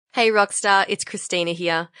Hey Rockstar, it's Christina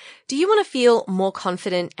here. Do you want to feel more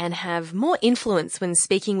confident and have more influence when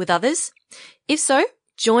speaking with others? If so,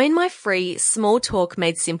 join my free Small Talk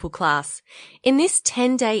Made Simple class. In this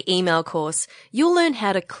 10-day email course, you'll learn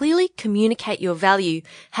how to clearly communicate your value,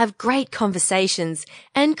 have great conversations,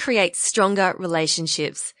 and create stronger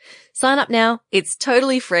relationships. Sign up now. It's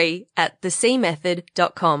totally free at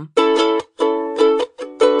thecmethod.com.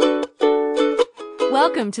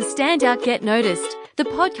 Welcome to Stand Out, Get Noticed, the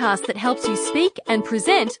podcast that helps you speak and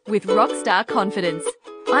present with rockstar confidence.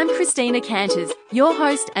 I'm Christina Canters, your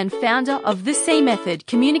host and founder of The C Method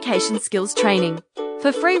Communication Skills Training.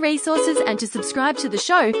 For free resources and to subscribe to the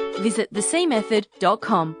show, visit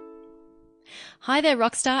thecmethod.com. Hi there,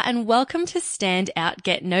 Rockstar, and welcome to Stand Out,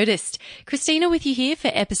 Get Noticed. Christina with you here for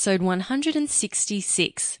episode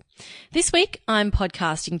 166. This week, I'm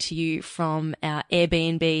podcasting to you from our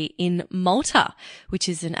Airbnb in Malta, which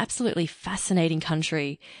is an absolutely fascinating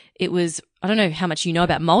country. It was, I don't know how much you know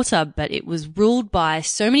about Malta, but it was ruled by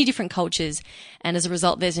so many different cultures. And as a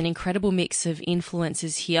result, there's an incredible mix of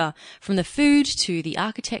influences here, from the food to the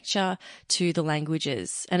architecture to the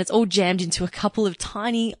languages. And it's all jammed into a couple of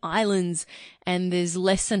tiny islands, and there's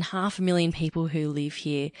less than 500,000 people who live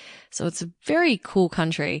here. So it's a very cool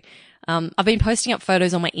country. I've been posting up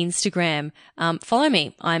photos on my Instagram. Follow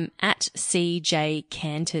me. I'm at CJ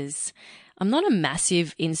Canters. I'm not a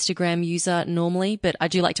massive Instagram user normally, but I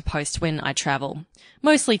do like to post when I travel,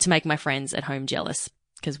 mostly to make my friends at home jealous,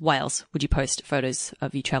 because why else would you post photos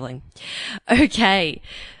of you traveling? Okay.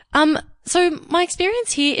 So my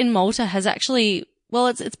experience here in Malta has actually, well,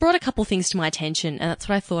 it's brought a couple things to my attention, and that's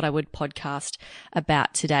what I thought I would podcast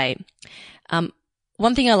about today.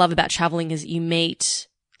 One thing I love about traveling is you meet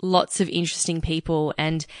lots of interesting people,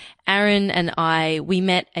 and Aaron and we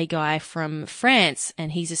met a guy from France,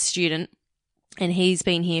 and he's a student, and he's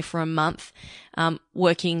been here for a month,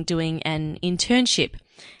 doing an internship,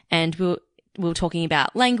 and we were talking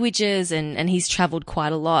about languages, and he's traveled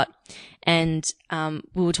quite a lot, and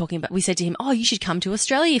we said to him, oh, you should come to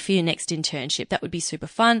Australia for your next internship. That would be super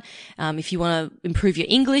fun. If you want to improve your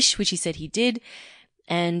English, which he said he did.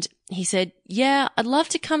 And he said, yeah, I'd love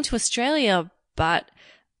to come to Australia, but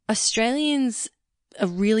Australians are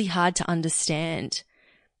really hard to understand.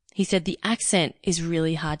 He said the accent is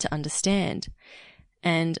really hard to understand.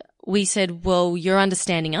 And we said, well, you're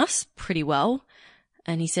understanding us pretty well.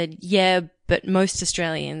 And he said, yeah, but most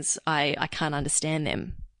Australians, I can't understand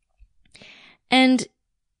them. And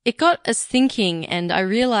it got us thinking, and I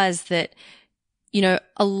realized that, you know,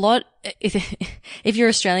 a lot, if you're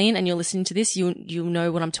Australian and you're listening to this, you'll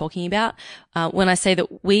know what I'm talking about. When I say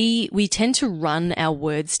that we tend to run our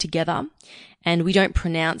words together, and we don't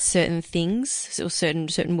pronounce certain things or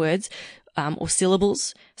certain words, or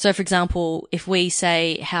syllables. So for example, if we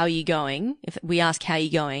say, how are you going? If we ask, how are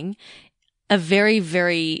you going? A very,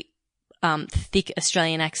 very, thick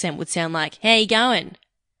Australian accent would sound like, how you going?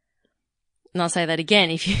 And I'll say that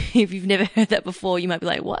again. If you've never heard that before, you might be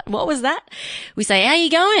like, what was that? We say, how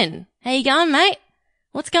you going? How you going, mate?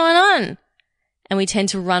 What's going on? And we tend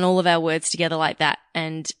to run all of our words together like that.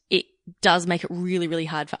 And it does make it really, really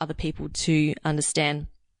hard for other people to understand.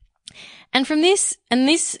 And from this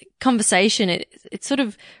conversation, it sort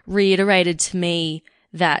of reiterated to me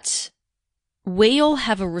that we all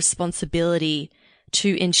have a responsibility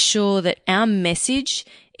to ensure that our message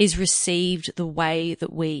is received the way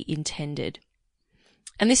that we intended.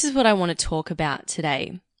 And this is what I want to talk about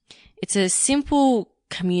today. It's a simple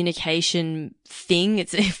communication thing. It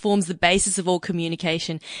forms the basis of all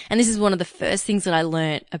communication. And this is one of the first things that I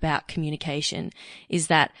learned about communication, is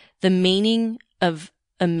that the meaning of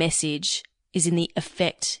a message is in the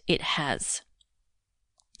effect it has.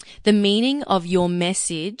 The meaning of your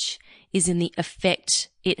message is in the effect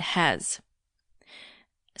it has.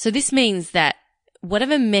 So this means that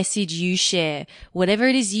whatever message you share, whatever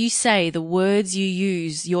it is you say, the words you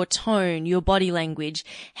use, your tone, your body language,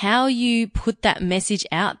 how you put that message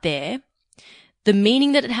out there, the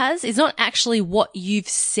meaning that it has is not actually what you've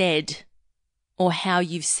said or how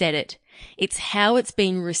you've said it. It's how it's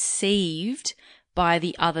been received by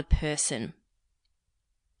the other person.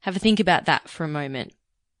 Have a think about that for a moment.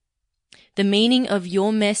 The meaning of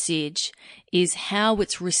your message is how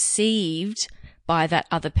it's received by that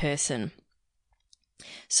other person.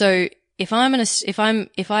 So if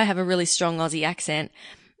I have a really strong Aussie accent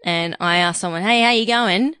and I ask someone, hey, how you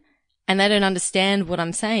going? And they don't understand what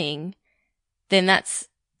I'm saying, then that's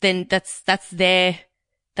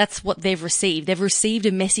what they've received. They've received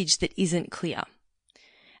a message that isn't clear.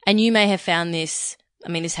 And you may have found this I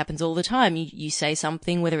mean, this happens all the time. You say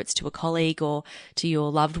something, whether it's to a colleague or to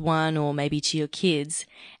your loved one or maybe to your kids,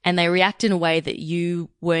 and they react in a way that you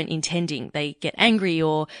weren't intending. They get angry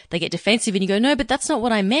or they get defensive and you go, no, but that's not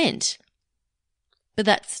what I meant. But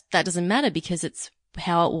that doesn't matter because it's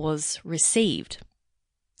how it was received.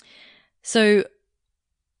 So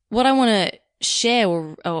what I want to share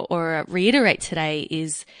or reiterate today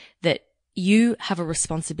is that you have a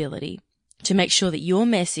responsibility to make sure that your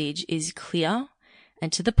message is clear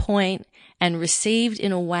and to the point and received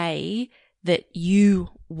in a way that you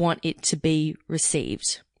want it to be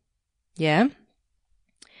received. Yeah?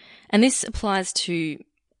 And this applies to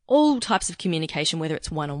all types of communication, whether it's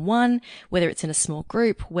one-on-one, whether it's in a small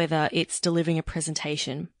group, whether it's delivering a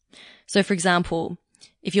presentation. So for example,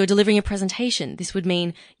 if you're delivering a presentation, this would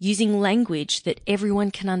mean using language that everyone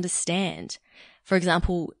can understand. For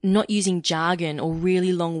example, not using jargon or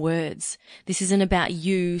really long words. This isn't about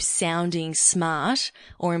you sounding smart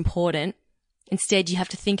or important. Instead, you have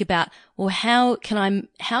to think about, well, how can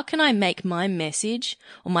I make my message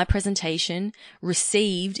or my presentation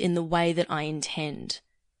received in the way that I intend?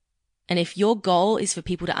 And if your goal is for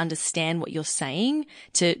people to understand what you're saying,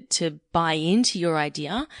 to buy into your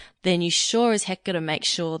idea, then you sure as heck got to make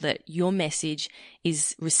sure that your message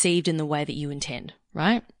is received in the way that you intend,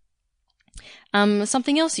 right?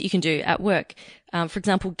 Something else that you can do at work, for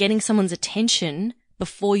example, getting someone's attention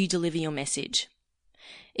before you deliver your message.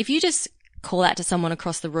 If you just call out to someone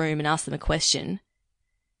across the room and ask them a question,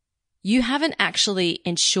 you haven't actually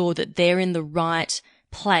ensured that they're in the right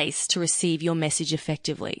place to receive your message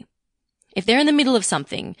effectively. If they're in the middle of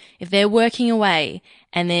something, if they're working away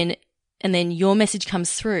and then your message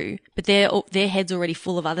comes through, but their head's already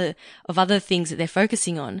full of other things that they're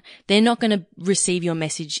focusing on, they're not going to receive your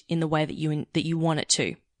message in the way that you want it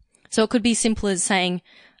to. So it could be simple as saying,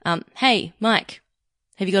 hey, Mike,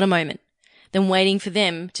 have you got a moment? Then waiting for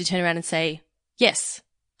them to turn around and say, yes,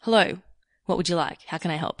 hello, what would you like? How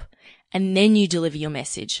can I help? And then you deliver your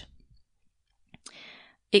message.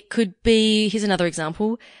 It could be, here's another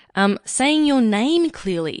example, saying your name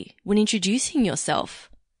clearly when introducing yourself.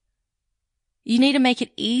 You need to make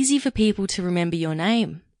it easy for people to remember your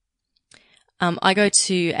name. I go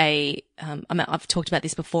to I've talked about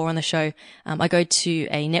this before on the show. I go to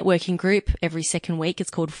a networking group every second week.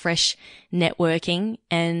 It's called Fresh Networking,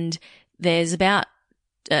 and there's about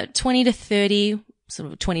 20 to 30,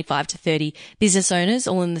 sort of 25 to 30 business owners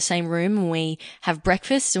all in the same room, and we have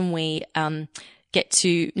breakfast and we get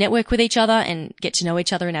to network with each other and get to know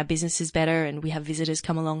each other and our businesses better, and we have visitors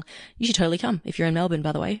come along. You should totally come if you're in Melbourne,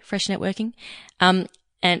 by the way, Fresh Networking. And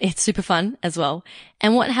it's super fun as well.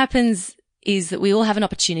 And what happens is that we all have an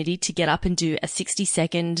opportunity to get up and do a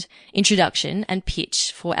 60-second introduction and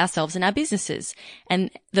pitch for ourselves and our businesses.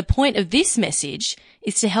 And the point of this message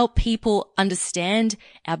is to help people understand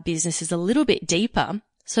our businesses a little bit deeper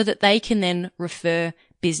so that they can then refer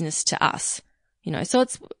business to us. So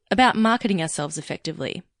it's about marketing ourselves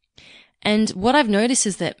effectively. And what I've noticed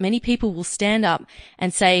is that many people will stand up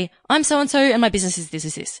and say, I'm so-and-so and my business is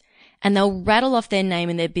this. And they'll rattle off their name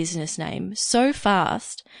and their business name so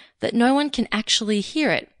fast that no one can actually hear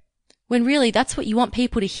it. When really that's what you want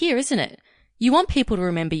people to hear, isn't it? You want people to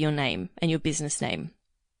remember your name and your business name.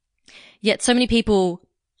 Yet so many people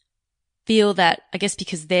feel that, I guess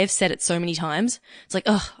because they've said it so many times, it's like,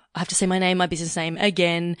 oh, I have to say my name, my business name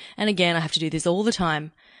again and again. I have to do this all the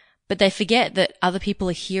time. But they forget that other people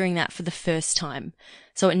are hearing that for the first time.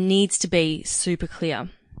 So it needs to be super clear.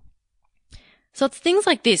 So it's things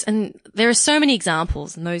like this. And there are so many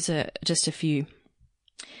examples, and those are just a few.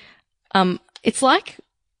 It's like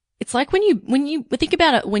when you think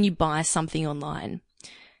about it, when you buy something online,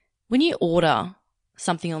 when you order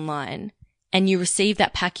something online and you receive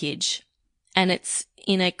that package and it's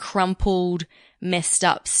in a crumpled, messed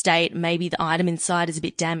up state, maybe the item inside is a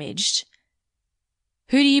bit damaged,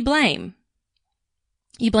 who do you blame?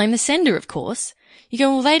 You blame the sender, of course. You go,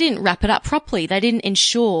 well, they didn't wrap it up properly. They didn't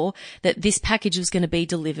ensure that this package was going to be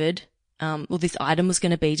delivered, this item was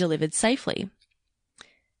going to be delivered safely.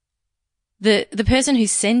 The person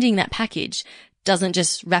who's sending that package doesn't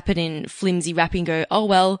just wrap it in flimsy wrapping and go, oh,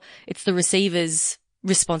 well, it's the receiver's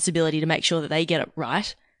responsibility to make sure that they get it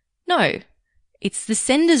right. No, it's the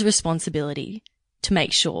sender's responsibility to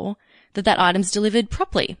make sure that that item's delivered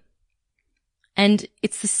properly. And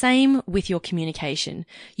it's the same with your communication.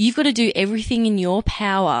 You've got to do everything in your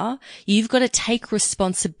power. You've got to take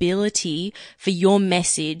responsibility for your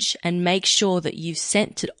message and make sure that you've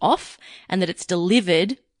sent it off and that it's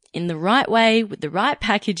delivered in the right way, with the right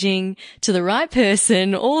packaging, to the right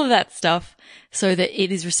person, all of that stuff, so that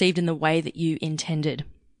it is received in the way that you intended.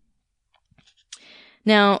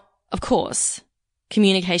 Now, of course,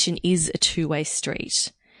 communication is a two-way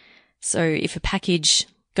street. So if a package,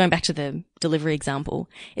 going back to the delivery example,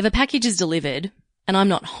 if a package is delivered and I'm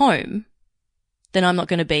not home, then I'm not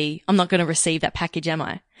going to receive that package, am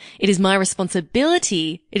I? It is my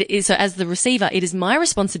responsibility. So as the receiver, it is my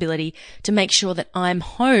responsibility to make sure that I'm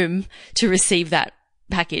home to receive that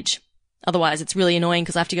package. Otherwise, it's really annoying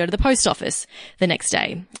because I have to go to the post office the next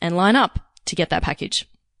day and line up to get that package.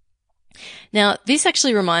 Now, this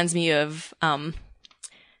actually reminds me of, of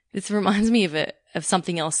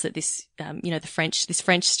something else that this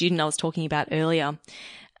French student I was talking about earlier.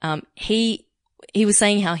 He was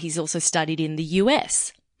saying how he's also studied in the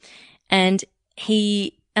US, and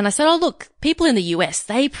I said, oh, look, people in the US,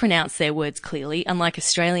 they pronounce their words clearly, unlike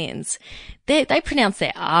Australians. They pronounce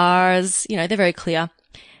their R's, they're very clear.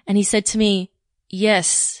 And he said to me,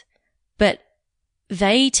 yes, but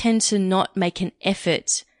they tend to not make an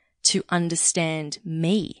effort to understand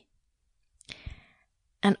me.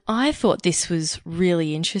 And I thought this was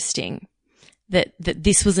really interesting, that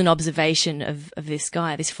this was an observation of this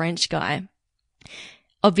guy, this French guy.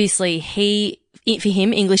 Obviously, for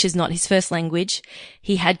him, English is not his first language.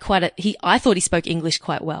 I thought he spoke English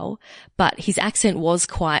quite well, but his accent was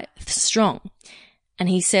quite strong. And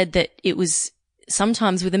he said that it was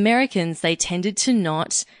sometimes with Americans, they tended to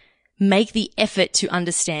not make the effort to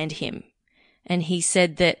understand him. And he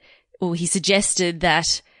said that, or he suggested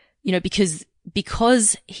that,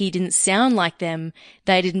 because he didn't sound like them,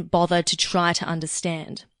 they didn't bother to try to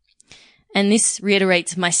understand. And this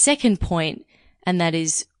reiterates my second point, and that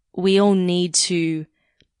is we all need to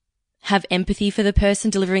have empathy for the person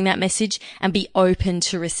delivering that message and be open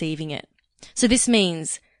to receiving it. So this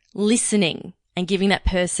means listening and giving that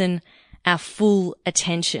person our full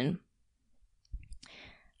attention.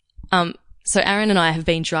 So Aaron and I have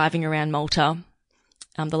been driving around Malta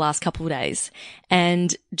the last couple of days,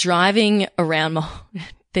 and driving around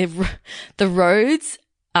the roads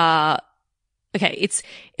are okay. It's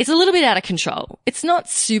a little bit out of control. It's not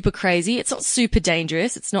super crazy. It's not super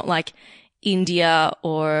dangerous. It's not like India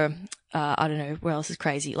or I don't know where else is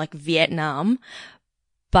crazy, like Vietnam,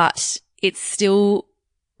 but it's still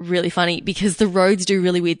really funny because the roads do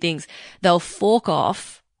really weird things. They'll fork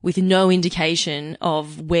off with no indication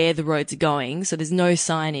of where the roads are going, so there's no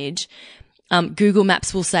signage. Google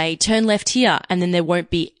Maps will say, turn left here, and then there won't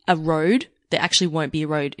be a road. There actually won't be a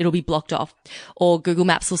road. It'll be blocked off. Or Google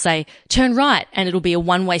Maps will say, turn right, and it'll be a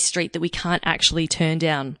one-way street that we can't actually turn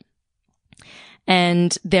down.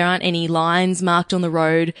 And there aren't any lines marked on the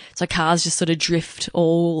road, so cars just sort of drift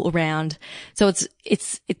all around. So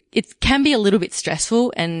it can be a little bit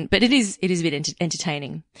stressful, but it is a bit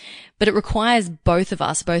entertaining. But it requires both of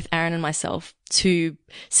us, both Aaron and myself, to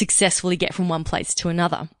successfully get from one place to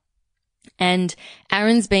another. And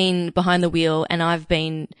Aaron's been behind the wheel, and I've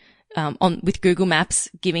been with Google Maps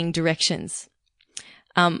giving directions.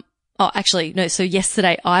 So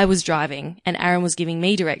yesterday I was driving and Aaron was giving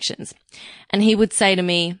me directions, and he would say to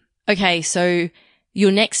me, okay, so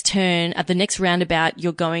your next turn at the next roundabout,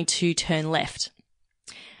 you're going to turn left.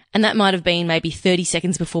 And that might have been maybe 30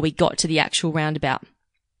 seconds before we got to the actual roundabout.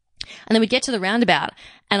 And then we'd get to the roundabout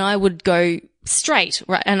and I would go straight,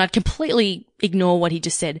 right? And I'd completely ignore what he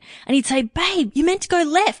just said. And he'd say, babe, you meant to go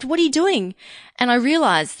left. What are you doing? And I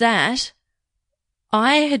realized that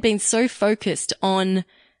I had been so focused on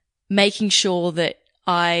making sure that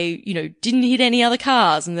I, didn't hit any other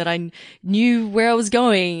cars and that I knew where I was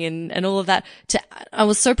going and all of that. I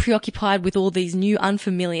was so preoccupied with all these new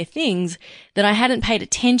unfamiliar things that I hadn't paid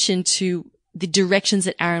attention to the directions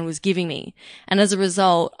that Aaron was giving me. And as a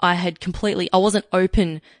result, I wasn't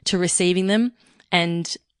open to receiving them.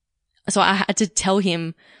 And so I had to tell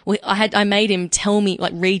him, I made him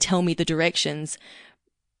retell me the directions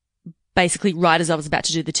basically right as I was about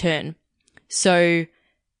to do the turn. So,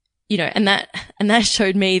 and that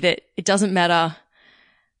showed me that it doesn't matter,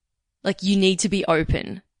 like you need to be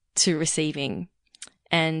open to receiving.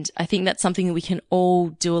 And I think that's something that we can all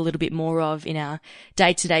do a little bit more of in our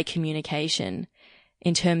day-to-day communication,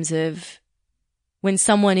 in terms of when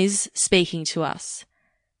someone is speaking to us,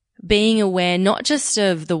 being aware not just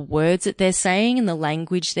of the words that they're saying and the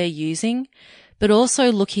language they're using, but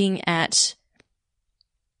also looking at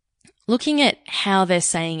how they're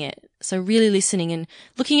saying it. So really listening and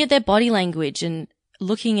looking at their body language and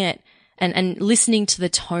looking at and listening to the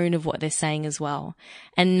tone of what they're saying as well,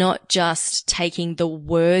 and not just taking the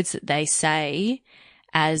words that they say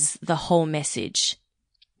as the whole message.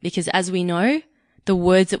 Because as we know, the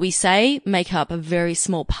words that we say make up a very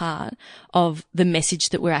small part of the message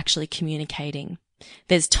that we're actually communicating.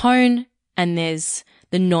 There's tone and there's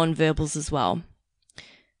the non-verbals as well.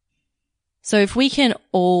 So if we can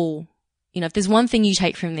all if there's one thing you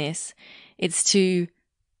take from this, it's to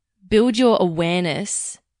build your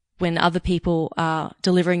awareness when other people are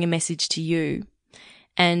delivering a message to you,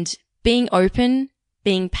 and being open,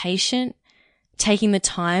 being patient, taking the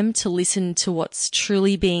time to listen to what's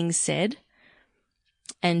truly being said,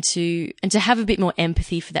 and to have a bit more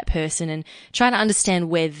empathy for that person and try to understand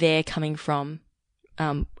where they're coming from,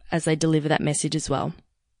 as they deliver that message as well.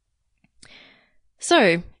 So,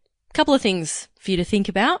 a couple of things for you to think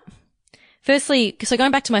about. Firstly, so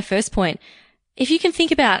going back to my first point, if you can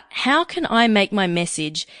think about how can I make my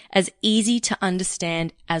message as easy to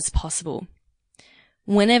understand as possible?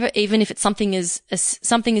 Even if it's something as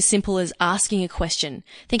simple as asking a question,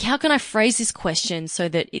 think, how can I phrase this question so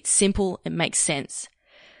that it's simple and makes sense?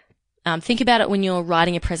 Think about it when you're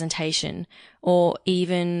writing a presentation, or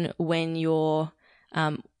even when you're,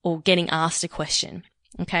 or getting asked a question.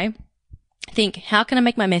 Okay. Think, how can I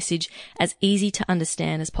make my message as easy to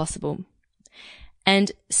understand as possible?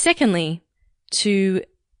 And secondly, to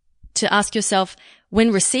ask yourself,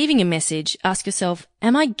 when receiving a message, ask yourself,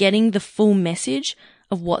 am I getting the full message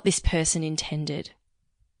of what this person intended?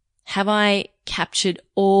 Have I captured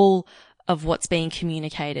all of what's being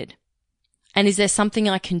communicated? And is there something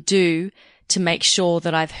I can do to make sure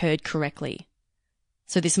that I've heard correctly?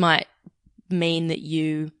 So this might mean that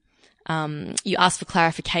you ask for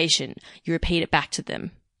clarification, you repeat it back to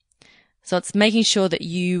them. So it's making sure that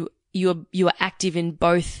you are active in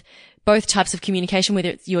both types of communication, whether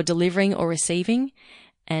it's you're delivering or receiving.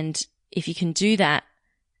 And if you can do that,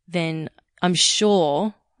 then I'm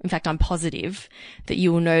sure, in fact, I'm positive that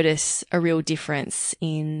you will notice a real difference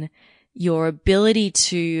in your ability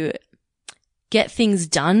to get things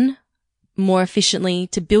done more efficiently,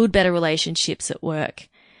 to build better relationships at work,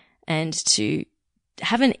 and to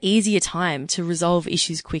have an easier time to resolve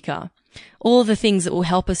issues quicker. All of the things that will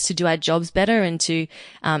help us to do our jobs better and to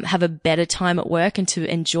have a better time at work and to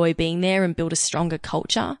enjoy being there and build a stronger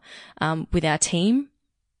culture with our team.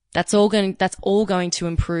 That's all going to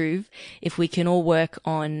improve if we can all work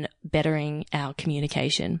on bettering our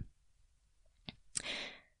communication.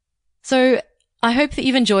 So I hope that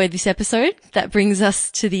you've enjoyed this episode. That brings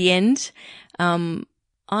us to the end.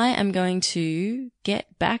 I am going to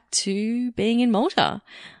get back to being in Malta.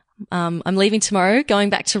 I'm leaving tomorrow, going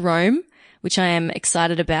back to Rome, which I am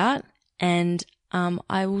excited about, and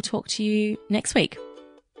I will talk to you next week.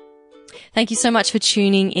 Thank you so much for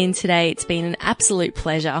tuning in today. It's been an absolute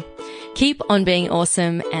pleasure. Keep on being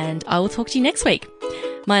awesome, and I will talk to you next week.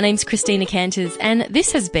 My name's Christina Canters, and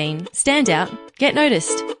this has been Stand Out, Get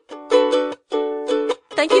Noticed.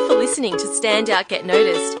 Thank you for listening to Stand Out, Get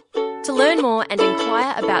Noticed. To learn more and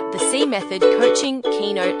inquire about the C Method coaching,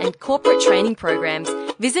 keynote, and corporate training programs,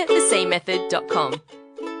 visit thecmethod.com.